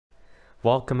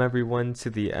Welcome everyone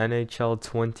to the NHL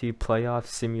 20 playoff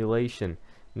simulation.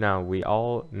 Now, we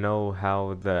all know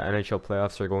how the NHL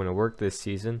playoffs are going to work this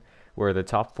season, where the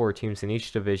top 4 teams in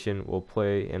each division will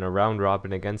play in a round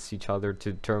robin against each other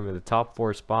to determine the top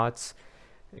 4 spots,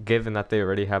 given that they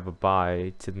already have a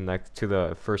bye to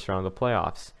the first round of the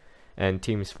playoffs. And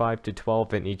teams 5 to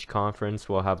 12 in each conference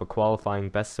will have a qualifying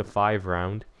best of 5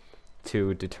 round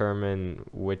to determine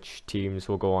which teams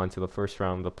will go on to the first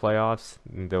round of the playoffs.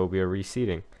 And there will be a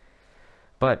reseeding.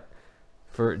 But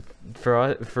for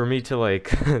me to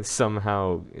like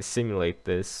somehow simulate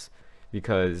this,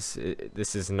 because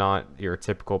this is not your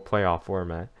typical playoff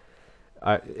format.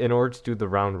 In order to do the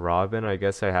round robin, I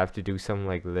guess I have to do something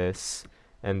like this,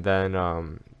 and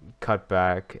then cut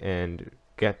back and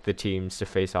get the teams to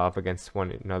face off against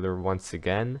one another once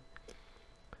again.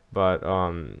 But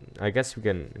I guess we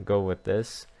can go with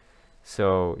this.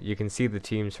 So you can see the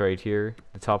teams right here,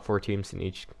 the top 4 teams in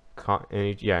each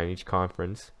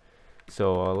conference.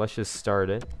 So let's just start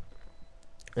it.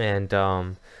 And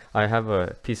I have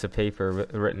a piece of paper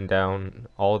written down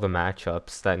all the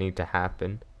matchups that need to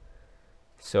happen.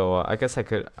 So I guess I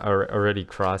could already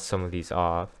cross some of these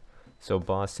off. So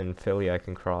Boston, Philly, I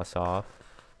can cross off.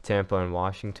 Tampa and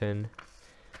Washington.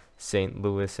 St.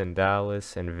 Louis and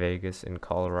Dallas, and Vegas and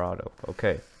Colorado.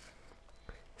 Okay.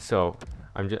 So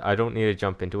I don't need to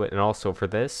jump into it. And also for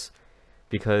this,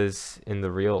 because in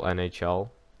the real NHL,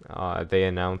 they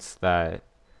announced that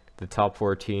the top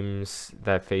 4 teams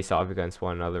that face off against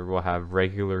one another will have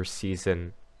regular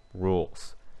season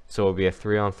rules. So it'll be a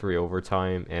 3-on-3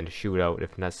 overtime and a shootout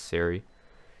if necessary.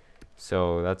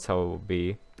 So that's how it will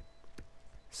be.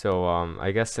 So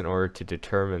I guess in order to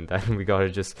determine that, we gotta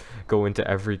just go into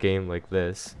every game like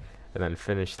this and then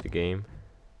finish the game.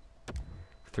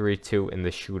 3-2 in the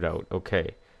shootout.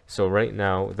 Okay, so right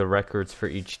now the records for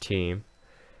each team.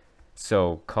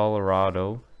 So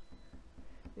Colorado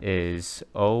is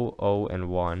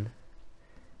 0-0-1.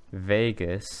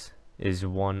 Vegas is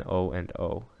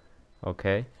 1-0-0.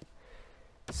 Okay,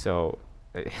 so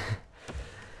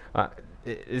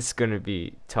it's gonna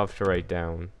be tough to write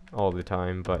down all the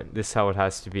time, but this is how it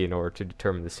has to be in order to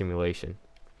determine the simulation.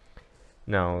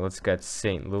 Now let's get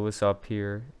St. Louis up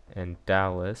here and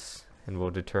Dallas, and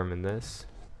we'll determine this.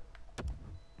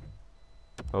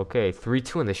 Okay,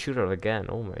 3-2 in the shootout again.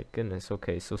 Oh my goodness.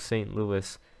 Okay, so St.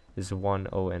 Louis is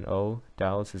 1-0-0.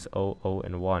 Dallas is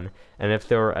 0-0-1. And if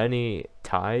there are any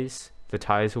ties, the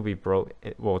ties will be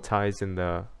ties in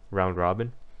the round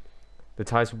robin. The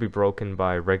ties will be broken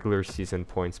by regular season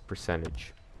points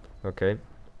percentage. Okay.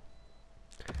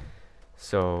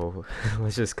 So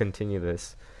let's just continue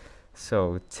this.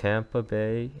 So Tampa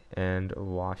Bay and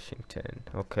Washington.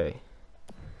 Okay.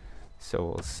 So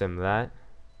we'll sim that.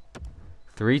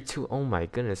 3-2. Oh my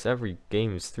goodness, every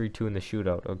game is 3-2 in the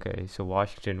shootout. Okay, so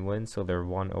Washington wins, so they're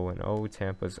 1-0-0.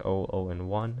 Tampa's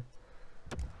 0-0-1.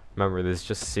 Remember, this is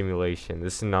just a simulation.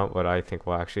 This is not what I think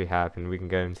will actually happen. We can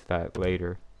get into that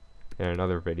later in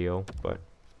another video, but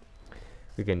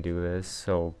we can do this.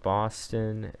 So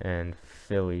Boston and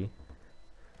Philly.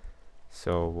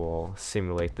 So we'll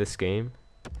simulate this game.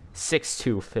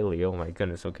 6-2 Philly. Oh my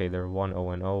goodness. Okay, they're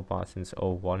 1-0-0. Boston's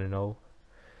 0-1-0.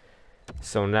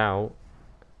 So now,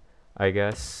 I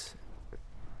guess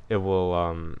it will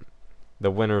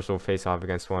the winners will face off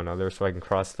against one another, so I can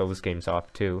cross those games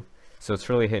off too. So it's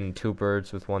really hitting 2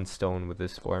 birds with 1 stone with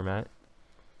this format.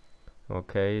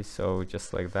 Okay, so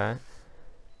just like that.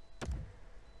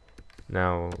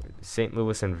 Now St.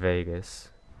 Louis and Vegas,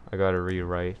 I gotta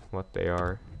rewrite what they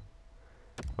are.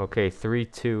 Okay,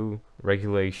 3-2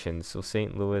 regulation. So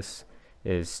St. Louis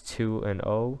is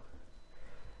 2-0,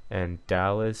 and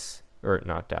Dallas, or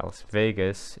not Dallas,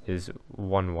 Vegas is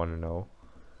 1-1-0.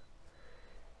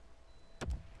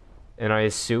 And I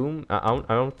assume, I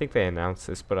don't think they announced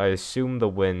this, but I assume the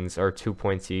wins are 2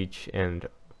 points each, and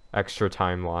extra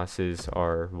time losses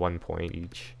are 1 point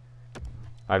each.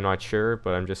 I'm not sure,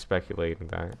 but I'm just speculating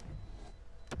that.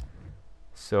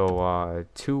 So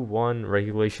 2-1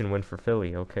 regulation win for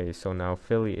Philly. Okay, so now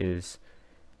Philly is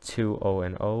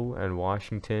 2-0-0, and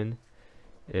Washington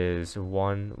is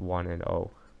 1-1-0.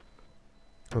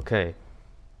 Okay,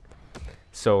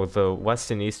 so the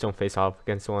West and East don't face off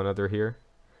against one another here.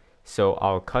 So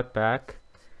I'll cut back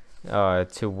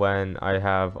to when I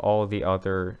have all the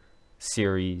other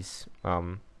series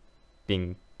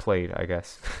being played, I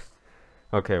guess.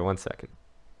 Okay, 1 second.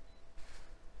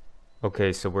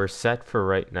 Okay, so we're set for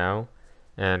right now,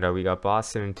 and we got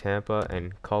Boston and Tampa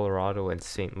and Colorado and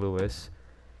St. Louis.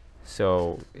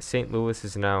 So St. Louis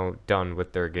is now done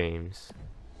with their games.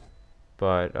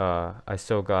 But I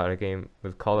still got a game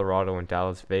with Colorado and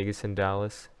Dallas, Vegas and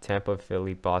Dallas, Tampa,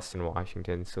 Philly, Boston,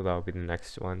 Washington. So that'll be the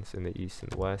next ones in the East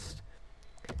and West.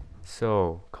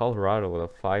 So Colorado with a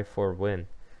 5-4 win.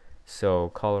 So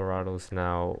Colorado's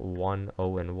now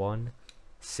 1-0-1.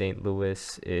 St.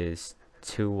 Louis is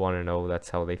 2-1-0.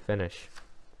 That's how they finish.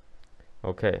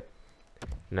 Okay.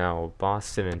 Now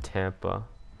Boston and Tampa.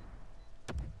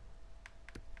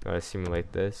 Gotta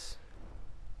simulate this.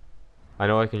 I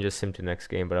know I can just sim to next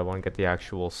game, but I want to get the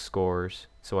actual scores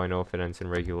so I know if it ends in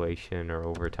regulation or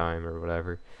overtime or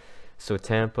whatever. So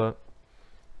Tampa,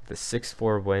 the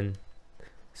 6-4 win.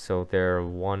 So they're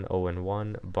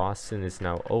 1-0-1. Boston is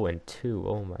now 0-2.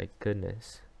 Oh my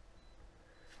goodness.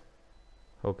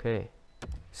 Okay.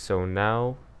 So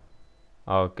now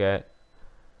I'll get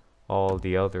all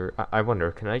the other... I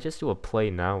wonder, can I just do a play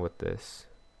now with this?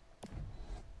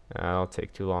 That'll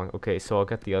take too long. Okay, so I'll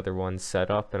get the other ones set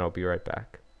up and I'll be right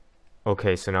back.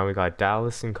 Okay, so now we got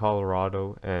Dallas and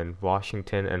Colorado and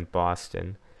Washington and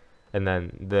Boston. And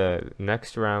then the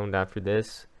next round after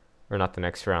this, or not the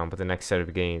next round, but the next set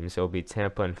of games, it'll be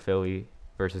Tampa and Philly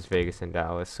versus Vegas and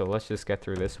Dallas. So let's just get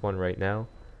through this one right now.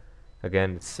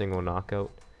 Again, it's single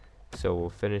knockout. So we'll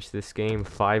finish this game.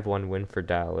 5-1 win for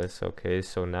Dallas. Okay,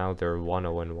 so now they're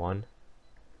 1-0-1.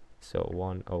 So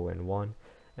 1-0-1.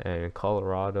 And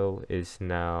Colorado is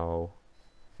now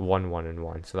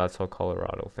 1-1-1. So that's how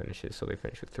Colorado finishes. So they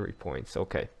finish with 3 points.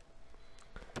 Okay.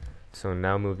 So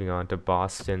now moving on to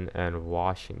Boston and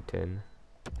Washington.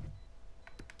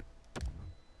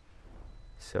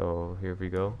 So here we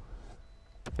go.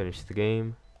 Finish the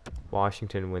game.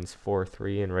 Washington wins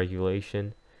 4-3 in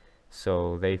regulation.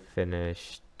 So they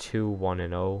finish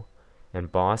 2-1-0. And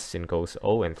Boston goes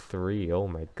 0-3. Oh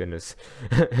my goodness.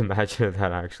 Imagine if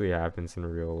that actually happens in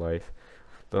real life.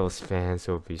 Those fans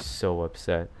would be so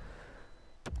upset.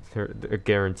 They're a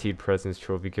guaranteed President's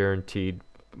Trophy, guaranteed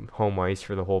home ice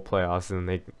for the whole playoffs, and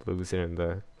then they lose it in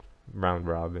the round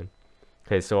robin.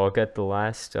 Okay, so I'll get the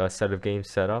last set of games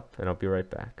set up, and I'll be right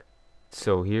back.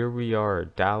 So here we are,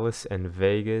 Dallas and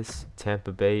Vegas,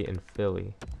 Tampa Bay and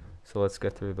Philly. So let's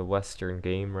get through the Western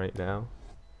game right now.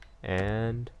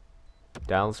 And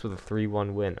Dallas with a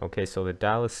 3-1 win. Okay, so the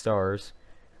Dallas Stars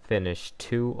finish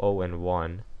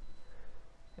 2-0-1.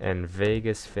 And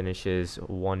Vegas finishes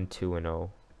 1-2-0.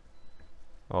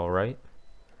 Alright.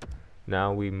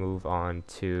 Now we move on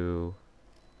to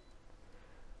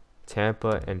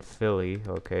Tampa and Philly.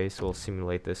 Okay, so we'll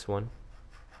simulate this one.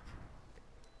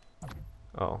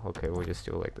 Oh, okay, we'll just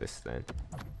do it like this then.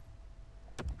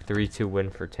 3-2 win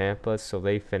for Tampa, so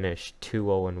they finish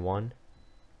 2-0-1.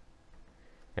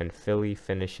 And Philly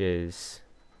finishes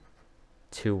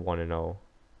 2-1-0.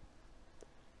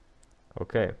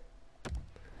 Okay.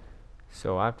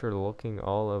 So after looking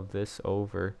all of this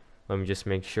over, let me just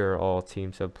make sure all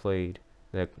teams have played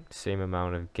the same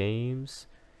amount of games.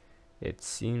 It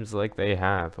seems like they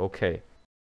have. Okay.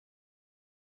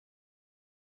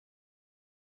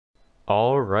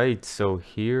 Alright, so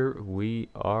here we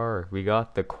are. We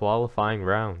got the qualifying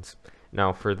rounds.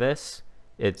 Now for this,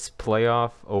 it's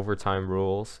playoff overtime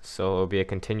rules, so it'll be a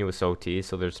continuous OT,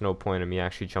 so there's no point in me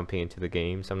actually jumping into the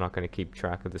games. I'm not going to keep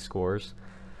track of the scores.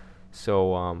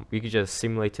 So we could just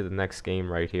simulate to the next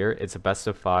game right here. It's a best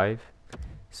of 5,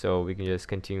 so we can just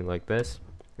continue like this.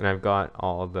 And I've got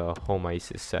all the home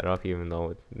ices set up, even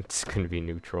though it's going to be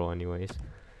neutral anyways.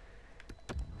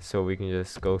 So we can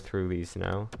just go through these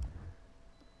now.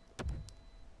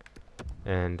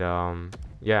 And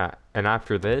yeah, and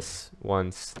after this,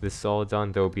 once this is all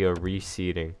done, there'll be a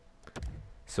reseeding.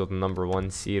 So the number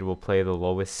 1 seed will play the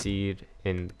lowest seed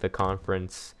in the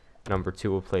conference. Number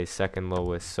 2 will play second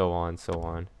lowest, so on, so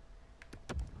on.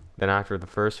 Then after the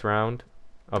first round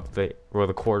of the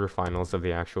quarterfinals of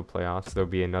the actual playoffs, there'll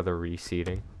be another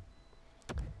reseeding.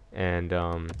 And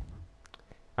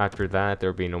after that,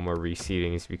 there'll be no more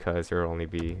reseedings because there'll only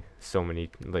be so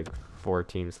many, like 4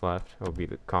 teams left. It'll be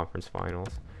the conference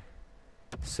finals.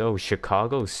 So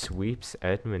Chicago sweeps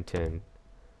Edmonton.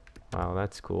 Wow,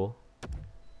 that's cool.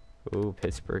 Ooh,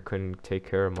 Pittsburgh couldn't take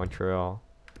care of Montreal.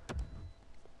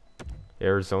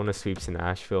 Arizona sweeps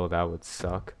Nashville. That would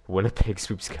suck. Winnipeg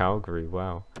sweeps Calgary.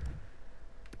 Wow.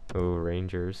 Ooh,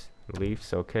 Rangers.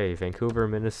 Leafs. Okay. Vancouver,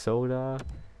 Minnesota.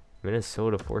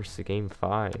 Minnesota forces a game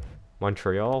 5.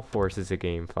 Montreal forces a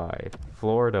game 5.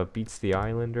 Florida beats the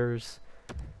Islanders.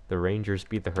 The Rangers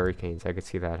beat the Hurricanes. I could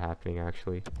see that happening,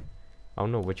 actually. I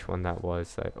don't know which one that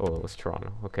was. Oh, it was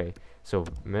Toronto. Okay. So,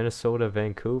 Minnesota,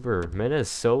 Vancouver.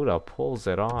 Minnesota pulls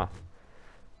it off.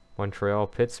 Montreal,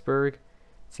 Pittsburgh.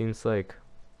 Seems like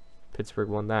Pittsburgh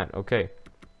won that. Okay.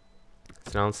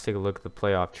 So now let's take a look at the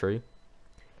playoff tree.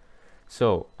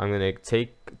 So I'm gonna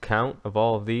take count of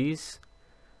all of these.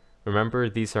 Remember,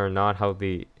 these are not how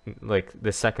the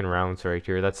second rounds right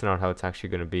here. That's not how it's actually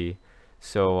gonna be.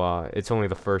 So it's only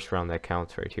the first round that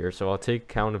counts right here. So I'll take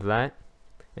count of that,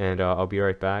 and I'll be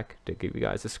right back to give you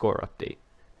guys a score update.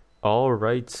 All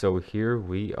right, so here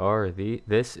we are.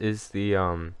 This is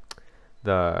the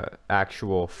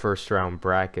actual first round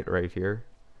bracket right here.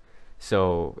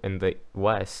 So in the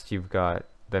West, you've got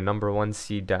the number 1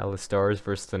 seed Dallas Stars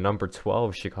versus the number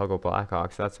 12 Chicago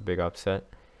Blackhawks. That's a big upset.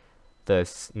 The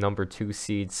number 2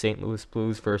 seed St. Louis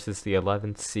Blues versus the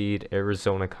 11th seed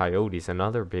Arizona Coyotes.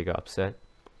 Another big upset.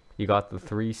 You got the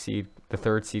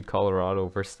 3rd seed Colorado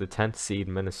versus the 10th seed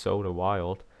Minnesota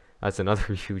Wild. That's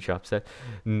another huge upset.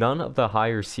 None of the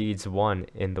higher seeds won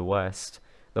in the West.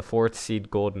 The 4th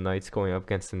seed Golden Knights going up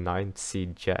against the 9th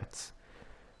seed Jets.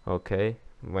 Okay,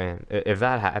 man, if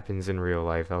that happens in real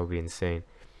life, that would be insane.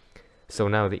 So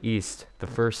now the East, the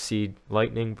 1st seed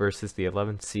Lightning versus the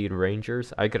 11th seed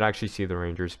Rangers. I could actually see the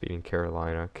Rangers beating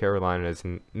Carolina.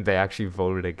 They actually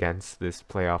voted against this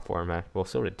playoff format. Well,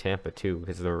 so did Tampa too,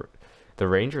 because the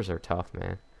Rangers are tough,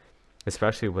 man.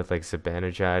 Especially with like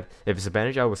Zibanejad. If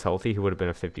Zibanejad was healthy, he would have been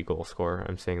a 50-goal scorer.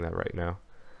 I'm saying that right now.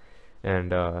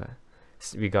 And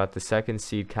we got the 2nd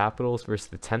seed Capitals versus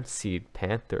the 10th seed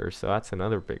Panthers. So that's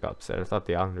another big upset. I thought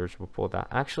the Islanders would pull that.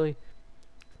 Actually,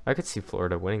 I could see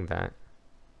Florida winning that.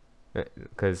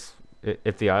 Because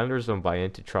if the Islanders don't buy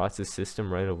into Trotz's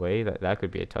system right away, that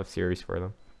could be a tough series for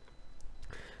them.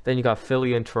 Then you got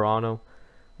Philly and Toronto.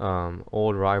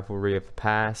 Old rivalry of the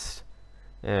past.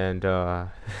 And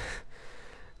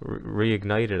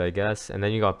reignited, I guess. And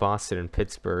then you got Boston and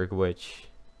Pittsburgh, which,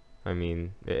 I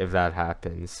mean, if that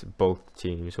happens, both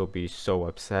teams will be so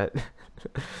upset.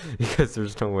 Because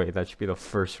there's no way that should be the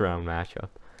first round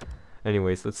matchup.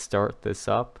 Anyways, let's start this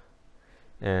up.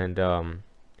 And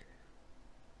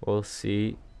we'll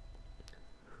see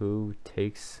who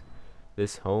takes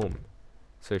this home.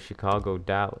 So Chicago,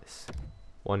 Dallas.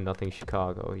 1-0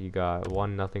 Chicago. You got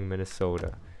 1-0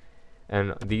 Minnesota.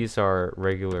 And these are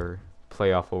regular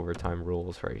playoff overtime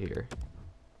rules right here.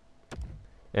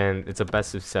 And it's a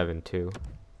best of 7 too.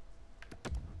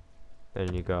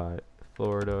 Then you got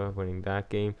Florida winning that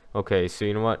game. Okay, so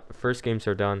you know what? First games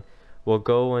are done. We'll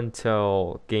go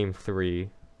until game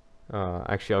 3.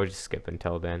 Actually, I'll just skip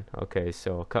until then. Okay,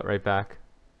 so I'll cut right back.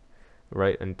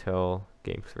 Right until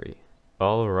game 3.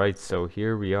 Alright, so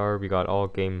here we are. We got all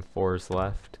game 4s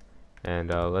left. And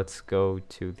let's go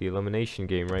to the elimination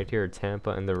game right here.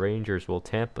 Tampa and the Rangers. Will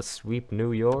Tampa sweep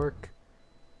New York?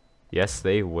 Yes,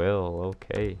 they will.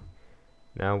 Okay.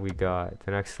 Now we got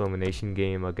the next elimination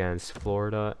game against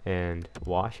Florida and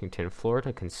Washington.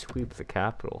 Florida can sweep the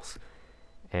Capitals.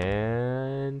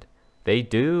 And they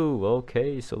do.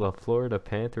 Okay, so the Florida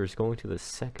Panthers going to the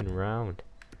 2nd round.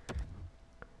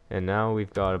 And now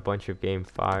we've got a bunch of game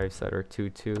 5s that are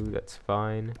 2-2. That's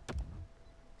fine.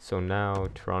 So now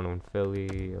Toronto and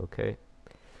Philly, okay.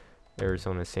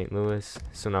 Arizona, St. Louis.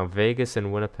 So now Vegas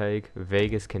and Winnipeg.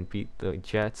 Vegas can beat the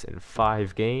Jets in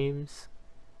 5 games.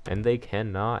 And they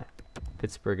cannot.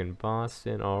 Pittsburgh and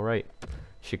Boston, alright.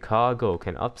 Chicago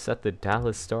can upset the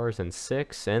Dallas Stars in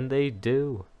 6, and they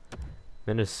do.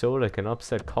 Minnesota can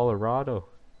upset Colorado.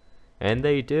 And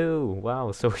they do.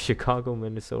 Wow, so Chicago,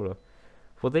 Minnesota.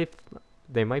 Well,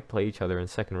 they might play each other in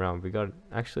 2nd round. We got,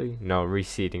 actually, no,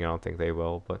 reseeding, I don't think they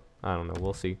will, but I don't know,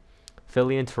 we'll see.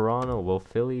 Philly and Toronto, will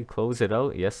Philly close it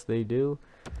out? Yes, they do.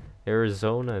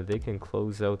 Arizona, they can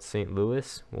close out St.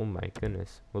 Louis. Oh my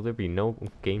goodness. Will there be no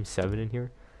game 7 in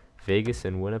here? Vegas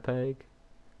and Winnipeg.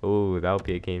 Oh, that'll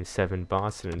be a game 7.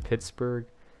 Boston and Pittsburgh.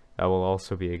 That will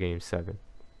also be a game 7.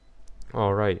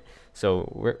 Alright,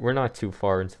 so we're not too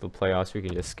far into the playoffs. We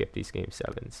can just skip these game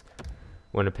 7s.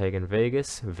 Winnipeg and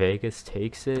Vegas. Vegas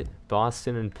takes it.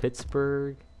 Boston and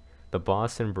Pittsburgh. The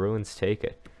Boston Bruins take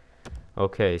it.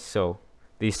 Okay, so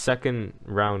these 2nd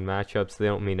round matchups, they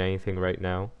don't mean anything right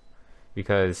now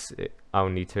because I'll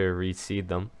need to reseed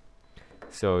them.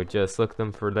 So just look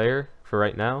them for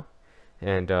right now.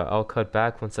 And I'll cut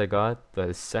back once I got the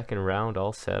 2nd round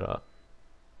all set up.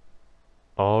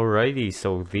 Alrighty,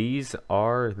 so these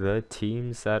are the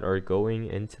teams that are going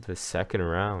into the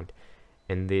 2nd round.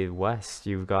 In the West,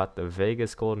 you've got the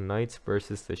Vegas Golden Knights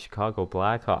versus the Chicago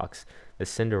Blackhawks. The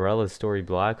Cinderella story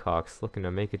Blackhawks looking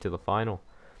to make it to the final.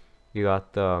 You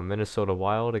got the Minnesota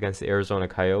Wild against the Arizona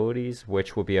Coyotes,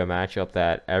 which will be a matchup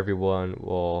that everyone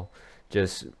will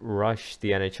just rush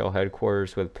the NHL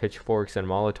headquarters with pitchforks and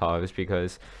Molotovs,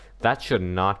 because that should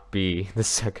not be the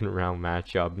 2nd round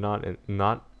matchup.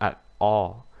 Not at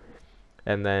all.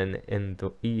 And then in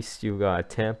the East, you got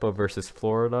Tampa versus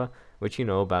Florida. which you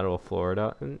know, Battle of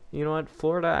Florida. And you know what?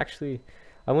 Florida actually,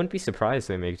 I wouldn't be surprised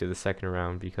they make it to the second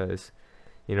round because,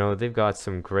 you know, they've got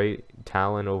some great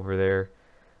talent over there.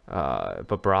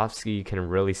 Bobrovsky can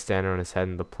really stand on his head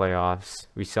in the playoffs.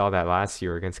 We saw that last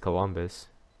year against Columbus,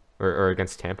 or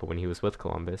against Tampa when he was with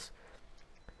Columbus.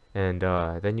 And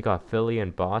then you got Philly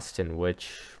and Boston,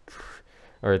 which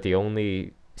are the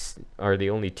only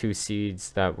two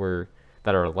seeds that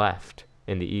are left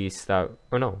in the East.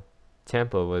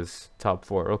 Tampa was top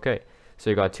four. Okay, so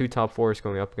you got two top fours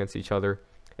going up against each other.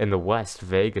 In the West,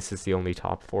 Vegas is the only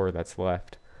top four that's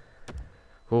left.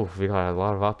 Ooh, we got a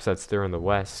lot of upsets there in the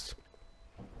West.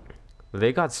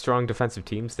 They got strong defensive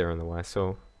teams there in the West,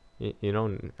 so you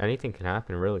know, anything can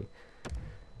happen really.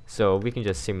 So we can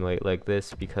just simulate like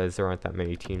this because there aren't that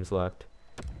many teams left.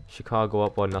 Chicago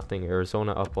up 1-0,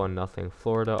 Arizona up 1-0,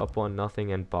 Florida up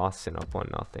 1-0, and Boston up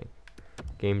 1-0.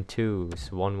 Game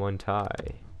 2's 1-1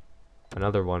 tie.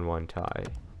 Another 1-1 tie.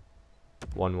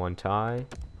 1-1 tie.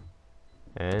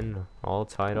 And all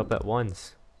tied up at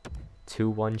once.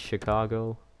 2-1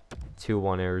 Chicago,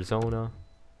 2-1 Arizona,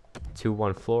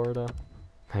 2-1 Florida.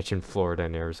 Imagine Florida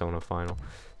and Arizona final.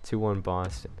 2-1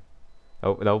 Boston.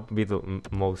 Oh, that would be the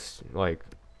most like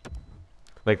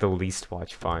the least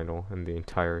watched final in the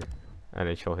entire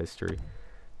NHL history.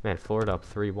 Man, Florida up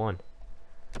 3-1.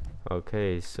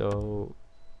 Okay, so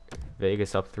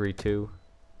Vegas up 3-2.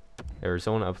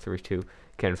 Arizona up 3-2.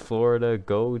 Can Florida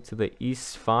go to the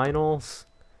East Finals?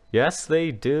 Yes,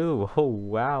 they do. Oh,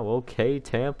 wow. Okay,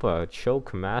 Tampa.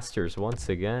 Choke masters once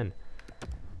again.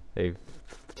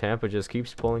 Tampa just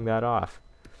keeps pulling that off.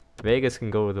 Vegas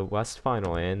can go to the West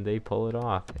Final, and they pull it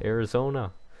off.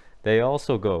 Arizona, they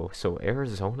also go. So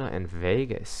Arizona and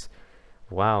Vegas.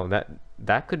 Wow,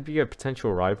 that could be a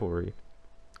potential rivalry.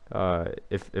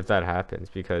 If that happens,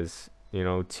 because you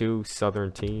know, two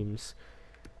Southern teams.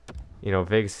 You know,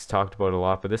 Vegas is talked about a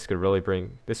lot, but this could really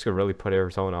put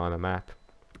Arizona on the map.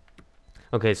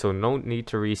 Okay, so no need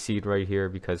to reseed right here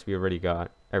because we already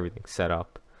got everything set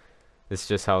up. This is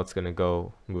just how it's gonna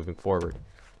go moving forward.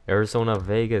 Arizona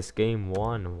Vegas game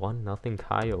 1, 1-0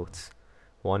 Coyotes,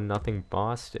 1-0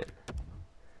 Boston.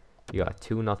 You got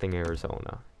 2-0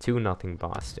 Arizona, 2-0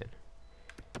 Boston.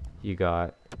 You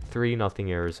got 3-0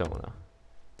 Arizona,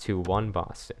 2-1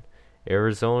 Boston.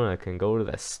 Arizona can go to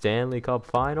the Stanley Cup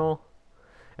final.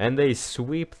 And they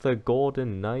sweep the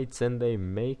Golden Knights and they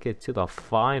make it to the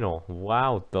final.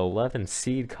 Wow, the 11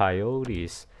 seed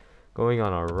Coyotes going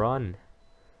on a run.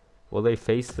 Will they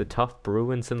face the tough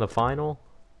Bruins in the final?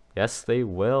 Yes, they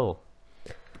will.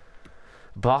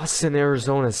 Boston,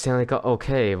 Arizona, Stanley Cup.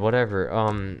 Okay,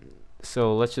 whatever.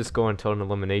 So let's just go into an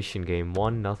elimination game.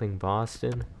 1-0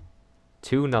 Boston.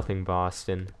 2-0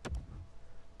 Boston.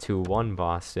 2-1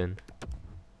 Boston.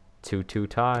 2-2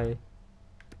 tie.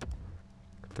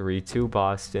 3-2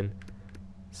 Boston.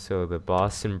 So the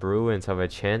Boston Bruins have a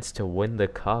chance to win the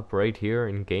cup right here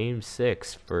in game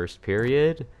 6. First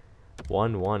period,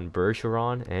 1-1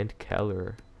 Bergeron and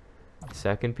Keller.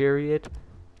 Second period,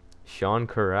 Sean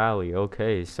Corrali.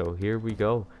 Okay, so here we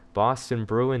go. Boston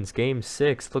Bruins game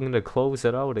 6 looking to close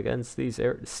it out against these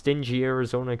stingy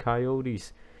Arizona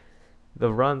Coyotes.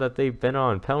 The run that they've been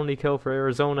on. Penalty kill for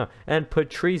Arizona. And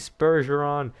Patrice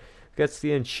Bergeron gets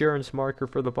the insurance marker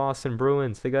for the Boston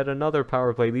Bruins. They got another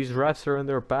power play. These refs are in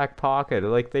their back pocket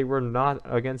like they were not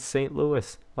against St.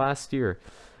 Louis last year.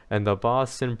 And the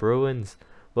Boston Bruins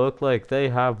look like they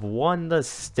have won the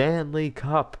Stanley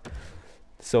Cup.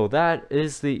 So that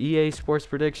is the EA Sports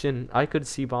prediction. I could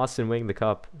see Boston winning the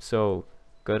cup. So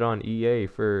good on EA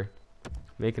for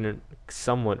making it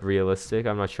somewhat realistic.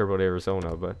 I'm not sure about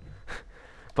Arizona, but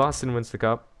Boston wins the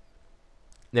cup.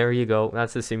 There you go.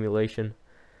 That's the simulation.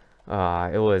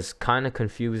 It was kind of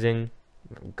confusing.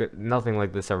 Nothing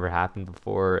like this ever happened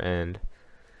before, and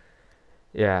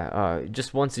yeah,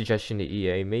 just one suggestion to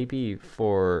EA, maybe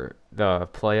for the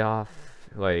playoff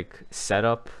like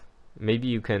setup, maybe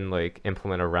you can like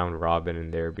implement a round robin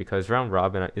in there, because round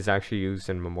robin is actually used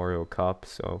in Memorial Cup,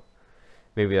 so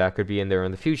maybe that could be in there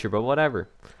in the future, but whatever.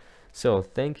 So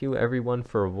thank you everyone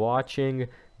for watching.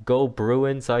 Go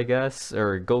Bruins, I guess,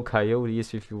 or go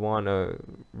Coyotes if you want a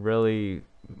really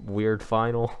weird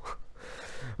final.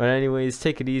 But anyways,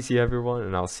 take it easy everyone,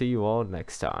 and I'll see you all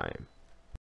next time.